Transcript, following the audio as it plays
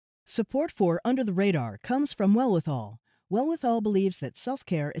Support for Under the Radar comes from Wellwithal. Wellwithal believes that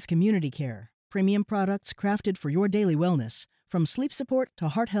self-care is community care. Premium products crafted for your daily wellness, from sleep support to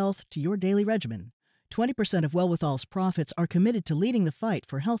heart health to your daily regimen. 20% of Wellwithal's profits are committed to leading the fight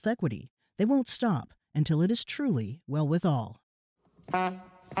for health equity. They won't stop until it is truly well with all.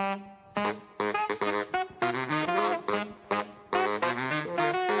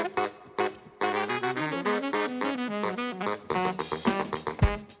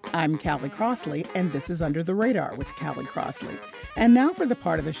 I'm Callie Crossley, and this is Under the Radar with Callie Crossley. And now for the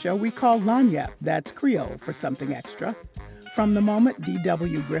part of the show we call Lagniappe, that's Creole for something extra. From the moment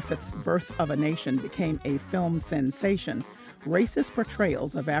D.W. Griffith's Birth of a Nation became a film sensation, racist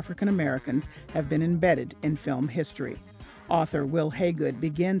portrayals of African Americans have been embedded in film history. Author Will Haygood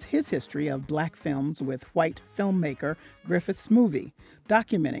begins his history of black films with white filmmaker Griffith's movie,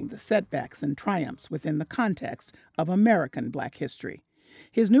 documenting the setbacks and triumphs within the context of American black history.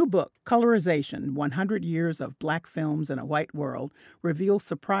 His new book, Colorization: 100 Years of Black Films in a White World, reveals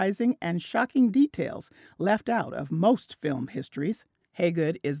surprising and shocking details left out of most film histories.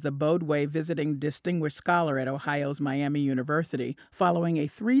 Haygood is the Bodway Visiting Distinguished Scholar at Ohio's Miami University, following a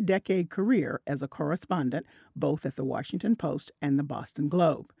 3-decade career as a correspondent, both at the Washington Post and the Boston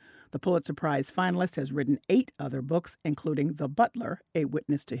Globe. The Pulitzer Prize finalist has written 8 other books, including The Butler, A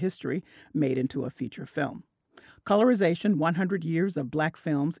Witness to History, made into a feature film. Colorization: 100 Years of Black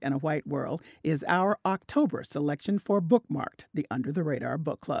Films in a White World is our October selection for Bookmarked, the Under the Radar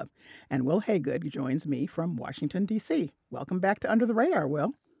Book Club. And Will Haygood joins me from Washington, D.C. Welcome back to Under the Radar,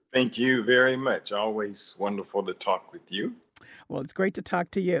 Will. Thank you very much. Always wonderful to talk with you. Well, it's great to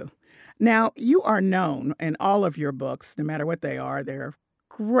talk to you. Now, you are known in all of your books, no matter what they are, they're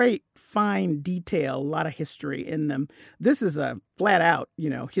great, fine detail, a lot of history in them. This is a flat out,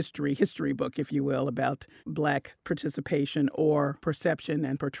 history book, if you will, about Black participation or perception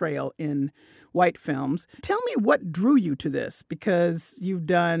and portrayal in white films. Tell me what drew you to this, because you've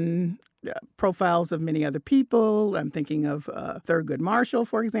done profiles of many other people. I'm thinking of Thurgood Marshall,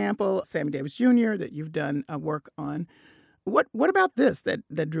 for example, Sammy Davis Jr., that you've done work on. What about this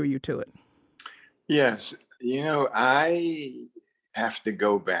that drew you to it? Yes, I have to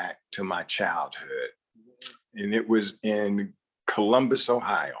go back to my childhood, and it was in Columbus,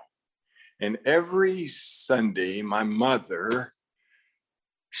 Ohio. And every Sunday, my mother,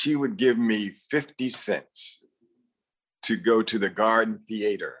 she would give me 50 cents to go to the Garden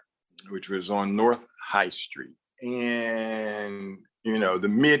Theater, which was on North High Street. And, the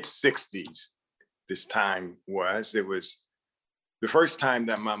mid 60s, this time it was the first time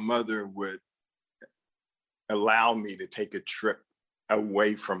that my mother would allow me to take a trip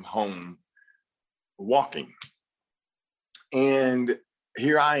away from home walking. And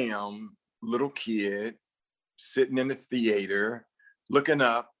here I am, little kid, sitting in the theater, looking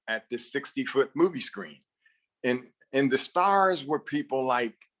up at this 60-foot movie screen. And the stars were people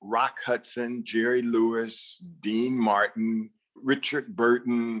like Rock Hudson, Jerry Lewis, Dean Martin, Richard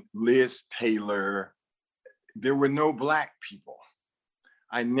Burton, Liz Taylor. There were no Black people.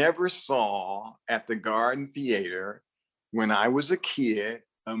 I never saw at the Garden Theater, when I was a kid,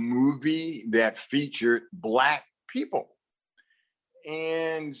 a movie that featured Black people.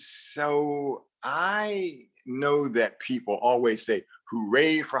 And so I know that people always say,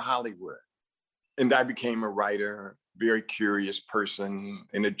 hooray for Hollywood. And I became a writer, very curious person,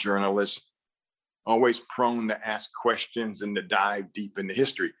 and a journalist, always prone to ask questions and to dive deep into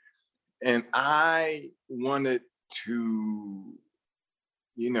history. And I wanted to,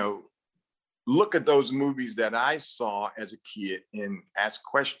 look at those movies that I saw as a kid and ask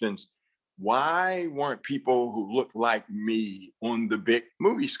questions. Why weren't people who looked like me on the big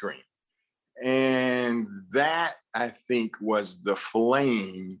movie screen? And that, I think, was the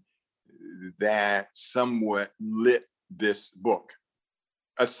flame that somewhat lit this book.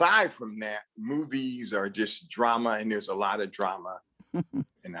 Aside from that, movies are just drama, and there's a lot of drama.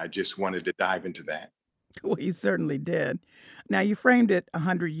 And I just wanted to dive into that. Well, you certainly did. Now, you framed it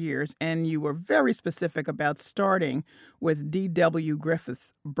 100 years, and you were very specific about starting with D.W.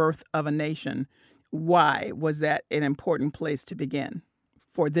 Griffith's Birth of a Nation. Why was that an important place to begin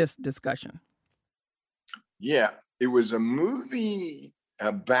for this discussion? Yeah, it was a movie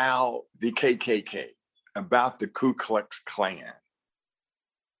about the KKK, about the Ku Klux Klan.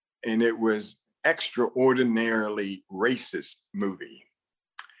 And it was extraordinarily racist movie.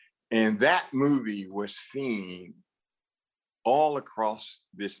 And that movie was seen all across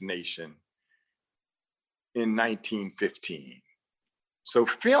this nation in 1915. So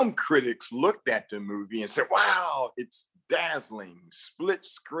film critics looked at the movie and said, wow, it's dazzling, split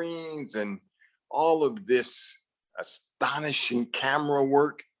screens and all of this astonishing camera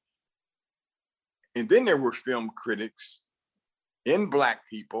work. And then there were film critics and Black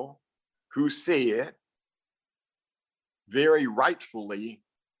people who said, very rightfully,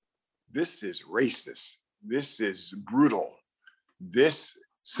 this is racist. This is brutal. This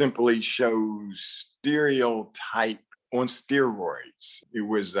simply shows stereotype on steroids. It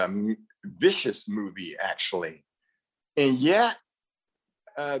was a vicious movie, actually. And yet,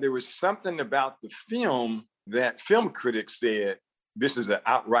 there was something about the film that film critics said, this is an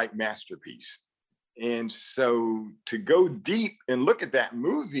outright masterpiece. And so to go deep and look at that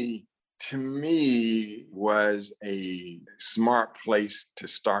movie, to me, was a smart place to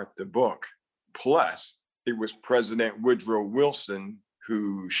start the book. Plus, it was President Woodrow Wilson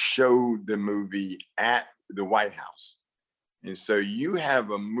who showed the movie at the White House. And so you have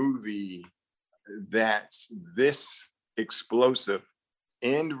a movie that's this explosive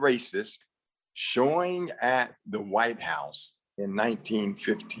and racist showing at the White House in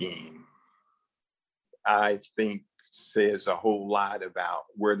 1915, I think says a whole lot about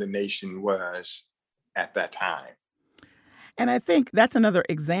where the nation was at that time. And I think that's another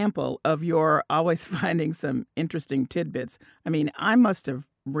example of your always finding some interesting tidbits. I mean, I must have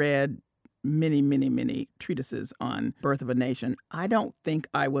read many, many, many treatises on Birth of a Nation. I don't think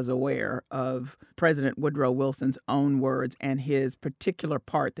I was aware of President Woodrow Wilson's own words and his particular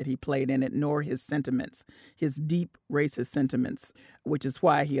part that he played in it, nor his sentiments, his deep racist sentiments, which is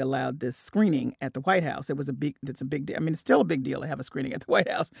why he allowed this screening at the White House. It's a big deal. I mean, it's still a big deal to have a screening at the White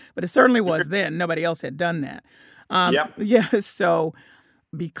House, but it certainly was then. Nobody else had done that. Yep. Yeah. So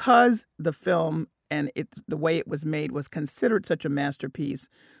because the film and the way it was made was considered such a masterpiece,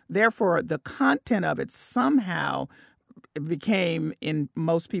 therefore the content of it somehow became, in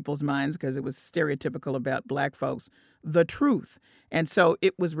most people's minds, because it was stereotypical about Black folks, the truth. And so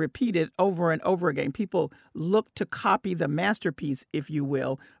it was repeated over and over again. People looked to copy the masterpiece, if you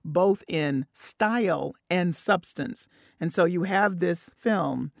will, both in style and substance. And so you have this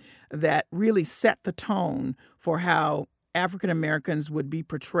film that really set the tone for how African Americans would be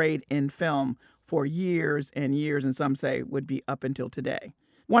portrayed in film for years and years, and some say would be up until today.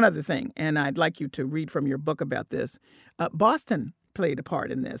 One other thing, and I'd like you to read from your book about this, Boston played a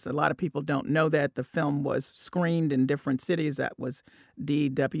part in this. A lot of people don't know that. The film was screened in different cities. That was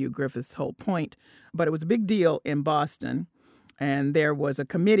D.W. Griffith's whole point. But it was a big deal in Boston. And there was a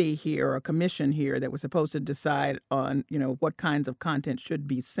committee here, a commission here, that was supposed to decide on, what kinds of content should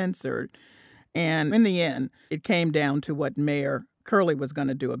be censored. And in the end, it came down to what Mayor Curley was going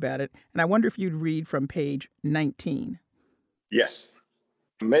to do about it. And I wonder if you'd read from page 19. Yes.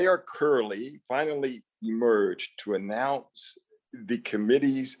 Mayor Curley finally emerged to announce the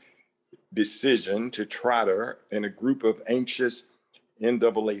committee's decision to Trotter and a group of anxious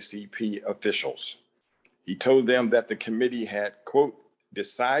NAACP officials. He told them that the committee had, quote,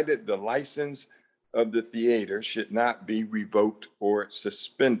 decided the license of the theater should not be revoked or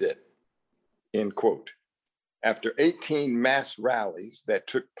suspended, end quote. After 18 mass rallies that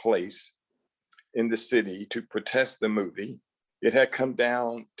took place in the city to protest the movie, it had come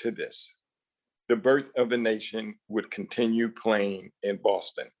down to this. The Birth of a Nation would continue playing in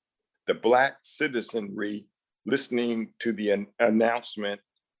Boston. The Black citizenry listening to the announcement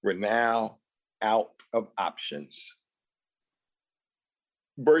were now out of options.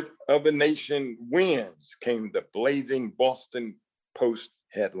 Birth of a Nation wins, came the blazing Boston Post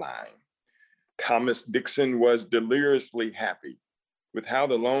headline. Thomas Dixon was deliriously happy with how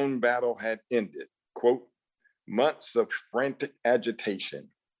the lone battle had ended. Quote, months of frantic agitation,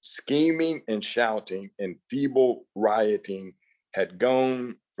 scheming and shouting and feeble rioting had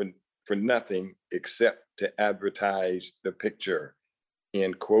gone for nothing except to advertise the picture,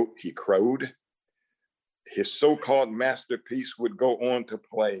 end quote, he crowed. His so-called masterpiece would go on to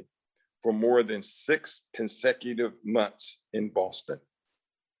play for more than 6 consecutive months in Boston.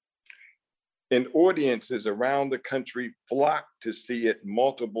 And audiences around the country flocked to see it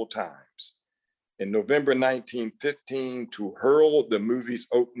multiple times. In November 1915, to herald the movie's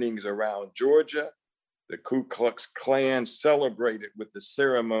openings around Georgia, the Ku Klux Klan celebrated with the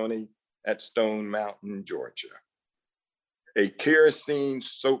ceremony at Stone Mountain, Georgia. A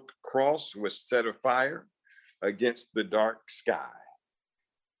kerosene-soaked cross was set afire against the dark sky.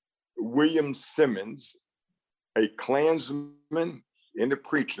 William Simmons, a Klansman and a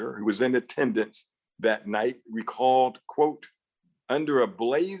preacher who was in attendance that night, recalled, quote, under a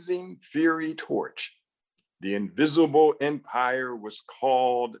blazing fiery torch, the invisible empire was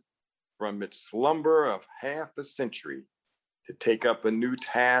called from its slumber of half a century to take up a new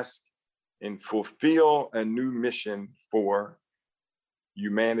task and fulfill a new mission for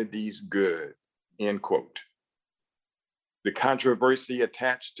humanity's good, end quote. The controversy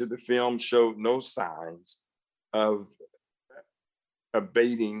attached to the film showed no signs of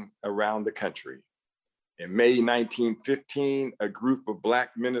abating around the country. In May 1915, a group of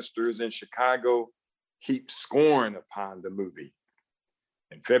Black ministers in Chicago heaped scorn upon the movie.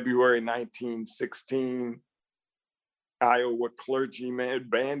 In February 1916, Iowa clergymen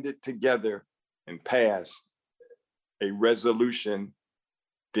banded together and passed a resolution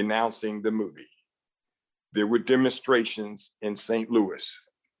denouncing the movie. There were demonstrations in St. Louis.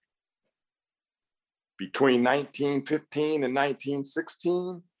 Between 1915 and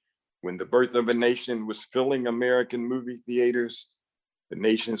 1916, when The Birth of a Nation was filling American movie theaters, the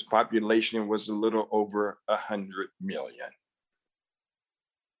nation's population was a little over 100 million.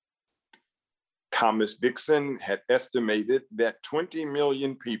 Thomas Dixon had estimated that 20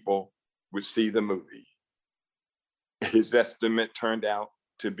 million people would see the movie. His estimate turned out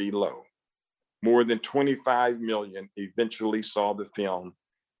to be low. More than 25 million eventually saw the film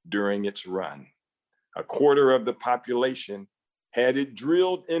during its run. A quarter of the population had it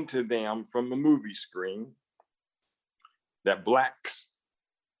drilled into them from a movie screen that Blacks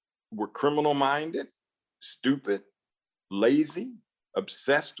were criminal-minded, stupid, lazy,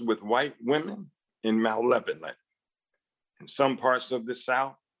 obsessed with white women, and malevolent. In some parts of the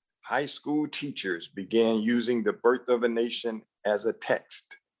South, high school teachers began using The Birth of a Nation as a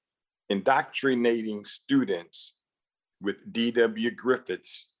text, indoctrinating students with D.W.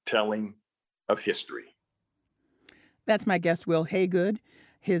 Griffith's telling of history. That's my guest, Will Haygood.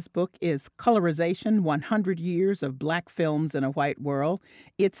 His book is Colorization: 100 Years of Black Films in a White World.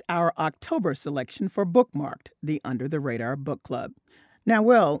 It's our October selection for Bookmarked, the Under the Radar Book Club. Now,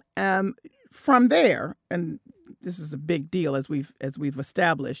 Will, from there, and this is a big deal as we've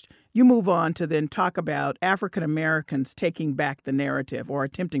established, you move on to then talk about African Americans taking back the narrative or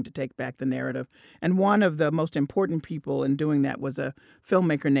attempting to take back the narrative. And one of the most important people in doing that was a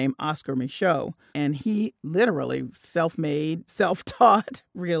filmmaker named Oscar Micheaux. And he literally self-made, self-taught,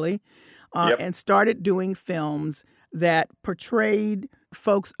 really, and started doing films that portrayed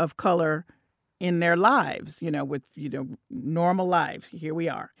folks of color in their lives, with, normal lives. Here we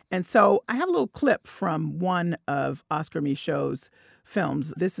are. And so I have a little clip from one of Oscar Micheaux's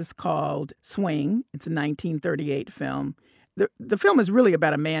films. This is called Swing. It's a 1938 film. The film is really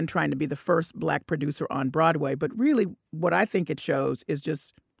about a man trying to be the first Black producer on Broadway, but really what I think it shows is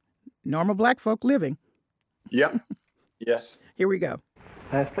just normal Black folk living. Yep. Yes. Here we go.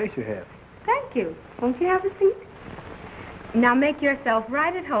 Nice place you have. Thank you. Won't you have a seat? Now make yourself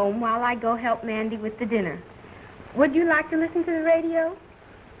right at home while I go help Mandy with the dinner. Would you like to listen to the radio?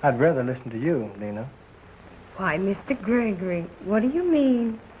 I'd rather listen to you, Lena. Why, Mr. Gregory, what do you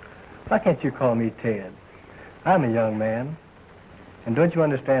mean? Why can't you call me Ted? I'm a young man. And don't you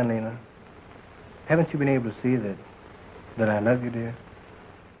understand, Lena? Haven't you been able to see that I love you, dear?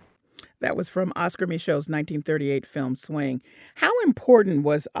 That was from Oscar Micheaux's 1938 film Swing. How important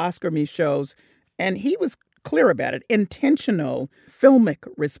was Oscar Micheaux's, and he was clear about it, intentional filmic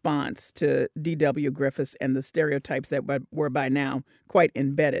response to D.W. Griffiths and the stereotypes that were by now quite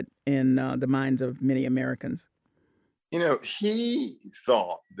embedded in the minds of many Americans? He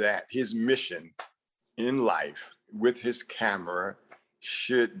thought that his mission in life with his camera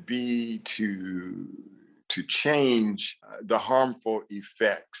should be to change the harmful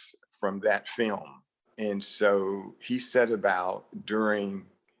effects from that film. And so he set about during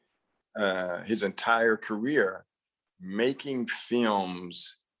his entire career making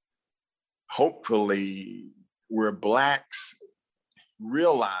films, hopefully, where Blacks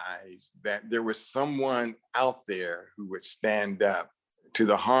realized that there was someone out there who would stand up to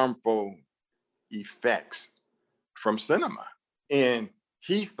the harmful effects from cinema. And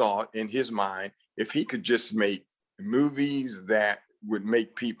he thought in his mind, if he could just make movies that would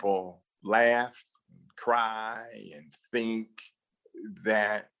make people laugh, cry, and think,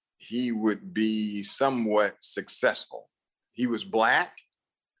 that he would be somewhat successful. He was Black,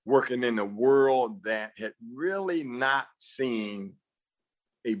 working in a world that had really not seen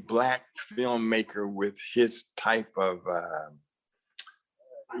a Black filmmaker with his type of,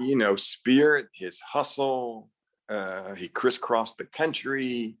 spirit, his hustle. He crisscrossed the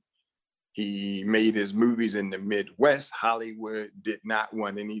country. He made his movies in the Midwest. Hollywood did not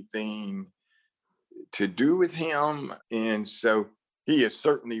want anything to do with him. And so he is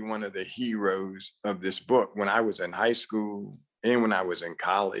certainly one of the heroes of this book. When I was in high school and when I was in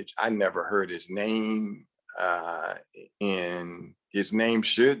college, I never heard his name. And his name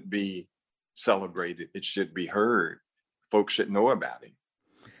should be celebrated. It should be heard. Folks should know about him.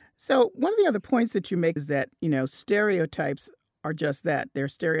 So one of the other points that you make is that, stereotypes are just that. They're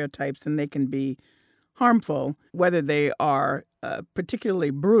stereotypes and they can be harmful, whether they are particularly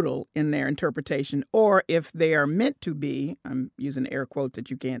brutal in their interpretation, or if they are meant to be, I'm using air quotes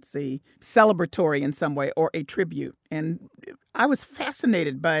that you can't see, celebratory in some way or a tribute. And I was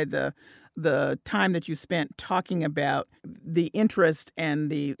fascinated by the time that you spent talking about the interest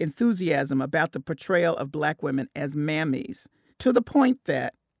and the enthusiasm about the portrayal of Black women as mammies, to the point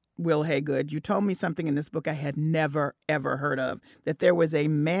that, Will Haygood, you told me something in this book I had never, ever heard of, that there was a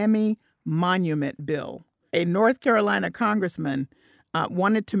Mammy Monument Bill. A North Carolina congressman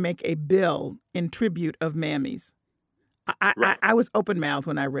wanted to make a bill in tribute of mammies. Right. I was open-mouthed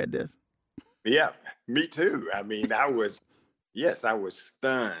when I read this. Yeah, me too. I mean, I was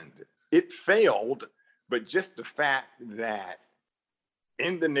stunned. It failed, but just the fact that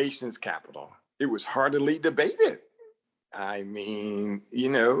in the nation's capital, it was heartily debated. I mean,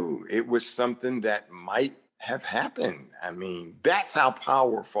 it was something that might have happened. I mean, that's how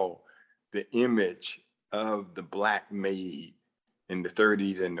powerful the image of the Black maid in the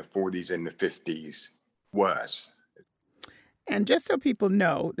 30s and the 40s and the 50s was. And just so people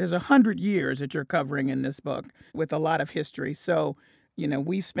know, there's 100 years that you're covering in this book with a lot of history. So,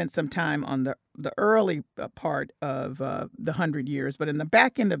 we've spent some time on the early part of the 100 years, but in the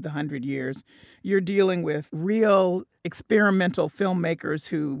back end of the 100 years, you're dealing with real experimental filmmakers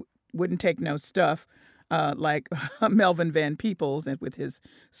who wouldn't take no stuff, like Melvin Van Peebles and with his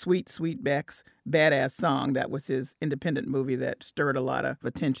Sweet Sweetback's Badass Song. That was his independent movie that stirred a lot of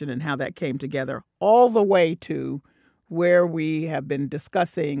attention, and how that came together, all the way to where we have been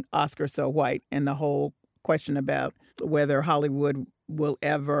discussing Oscar So White and the whole question about whether Hollywood will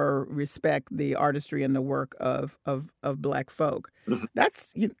ever respect the artistry and the work of Black folk. Mhm.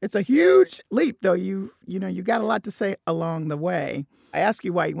 It's a huge leap, though. You got a lot to say along the way. I asked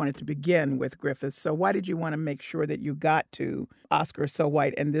you why you wanted to begin with Griffith. So why did you want to make sure that you got to Oscar So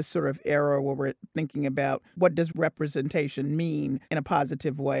White and this sort of era where we're thinking about what does representation mean in a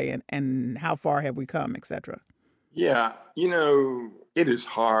positive way, and how far have we come, et cetera? Yeah, it is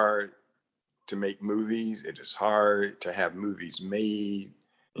hard to make movies. It is hard to have movies made.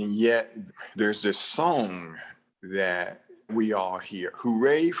 And yet there's this song that we all hear,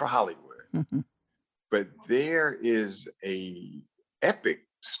 hooray for Hollywood. Mhm. But there is a epic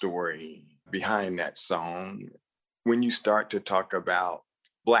story behind that song when you start to talk about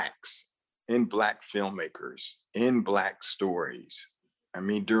Blacks and Black filmmakers in Black stories. I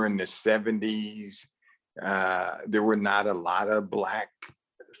mean, during the 70s, there were not a lot of Black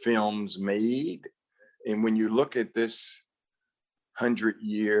films made. And when you look at this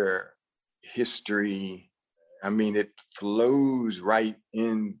 100-year history, I mean, it flows right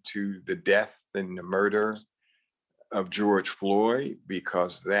into the death and the murder of George Floyd,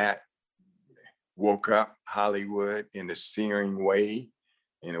 because that woke up Hollywood in a searing way,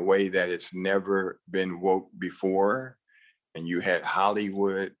 in a way that it's never been woke before. And you had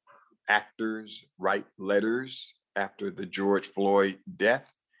Hollywood actors write letters after the George Floyd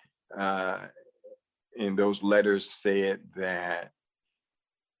death. And those letters said that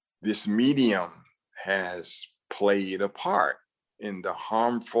this medium has played a part in the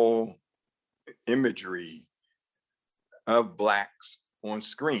harmful imagery of Blacks on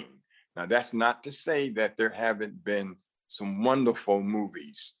screen. Now, that's not to say that there haven't been some wonderful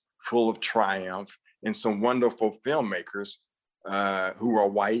movies full of triumph and some wonderful filmmakers who are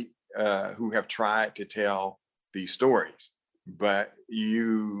white, who have tried to tell these stories. But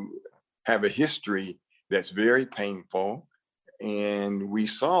you have a history that's very painful. And we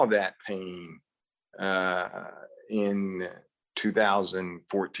saw that pain in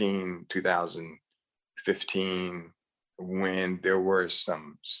 2014, 2015, when there were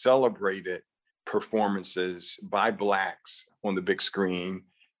some celebrated performances by Blacks on the big screen,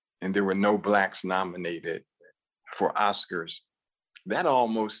 and there were no Blacks nominated for Oscars. That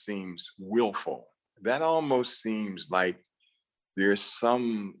almost seems willful. That almost seems like there's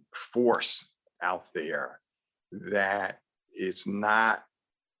some force out there that is not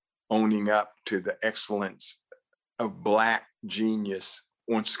owning up to the excellence of Black genius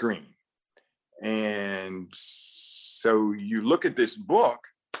on screen. And so you look at this book,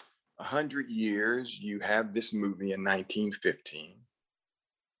 100 years, you have this movie in 1915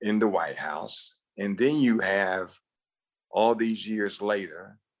 in the White House, and then you have all these years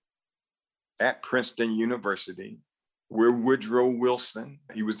later at Princeton University, where Woodrow Wilson,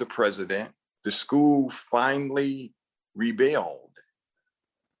 he was the president, the school finally rebelled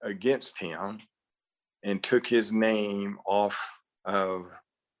against him and took his name off of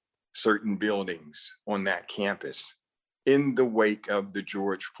certain buildings on that campus in the wake of the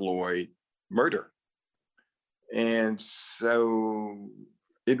George Floyd murder. And so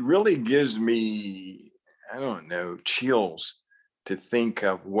it really gives me I don't know, chills to think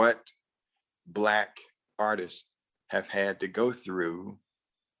of what Black artists have had to go through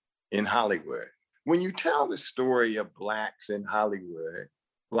in Hollywood. When you tell the story of Blacks in Hollywood,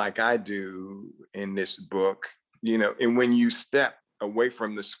 like I do in this book, and when you step away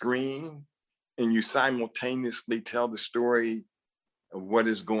from the screen and you simultaneously tell the story of what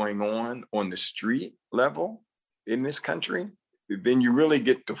is going on the street level in this country, then you really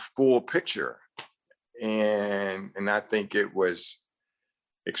get the full picture. And I think it was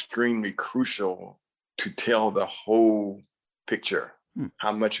extremely crucial to tell the whole picture.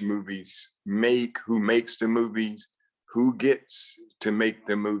 How much movies make, who makes the movies, who gets to make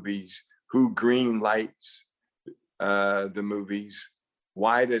the movies, who green lights the movies.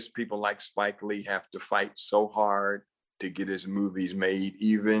 Why does people like Spike Lee have to fight so hard to get his movies made,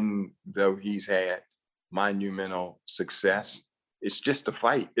 even though he's had monumental success? It's just a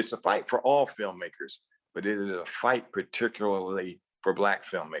fight. It's a fight for all filmmakers, but it is a fight particularly for Black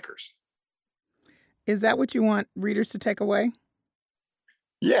filmmakers. Is that what you want readers to take away?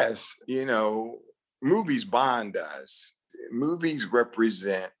 Yes, movies bond us. Movies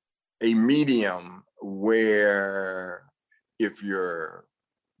represent a medium where if you're,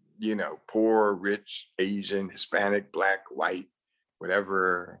 poor, rich, Asian, Hispanic, Black, white,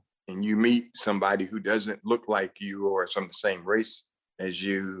 whatever, and you meet somebody who doesn't look like you or from the same race as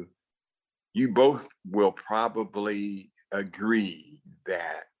you, you both will probably agree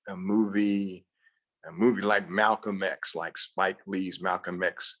that a movie like Malcolm X, like Spike Lee's Malcolm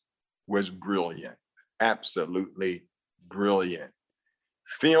X, was brilliant, absolutely brilliant.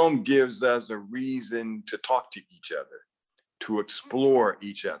 Film gives us a reason to talk to each other, to explore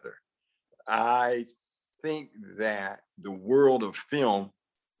each other. I think that the world of film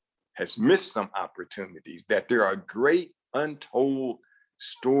has missed some opportunities, that there are great untold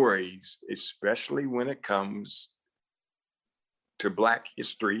stories, especially when it comes to Black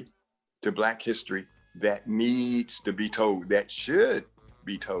history, that needs to be told, that should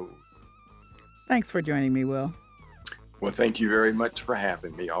be told. Thanks for joining me, Will. Well, thank you very much for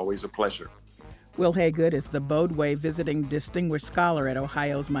having me. Always a pleasure. Will Haygood is the Bodway Visiting Distinguished Scholar at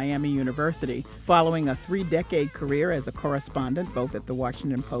Ohio's Miami University, following a 3-decade career as a correspondent both at the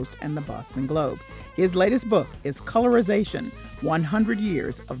Washington Post and the Boston Globe. His latest book is Colorization: 100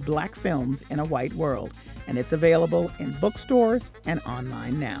 Years of Black Films in a White World, and it's available in bookstores and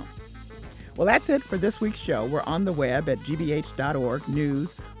online now. Well, that's it for this week's show. We're on the web at gbh.org,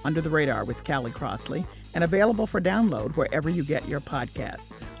 news, Under the Radar with Callie Crossley, and available for download wherever you get your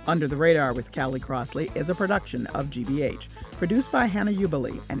podcasts. Under the Radar with Callie Crossley is a production of GBH, produced by Hannah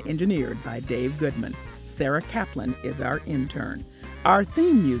Ubeli and engineered by Dave Goodman. Sarah Kaplan is our intern. Our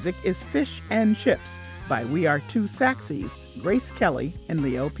theme music is Fish and Chips by We Are Two Saxies, Grace Kelly and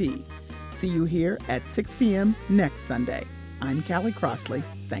Leo P. See you here at 6 p.m. next Sunday. I'm Callie Crossley.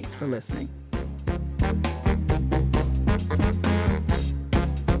 Thanks for listening.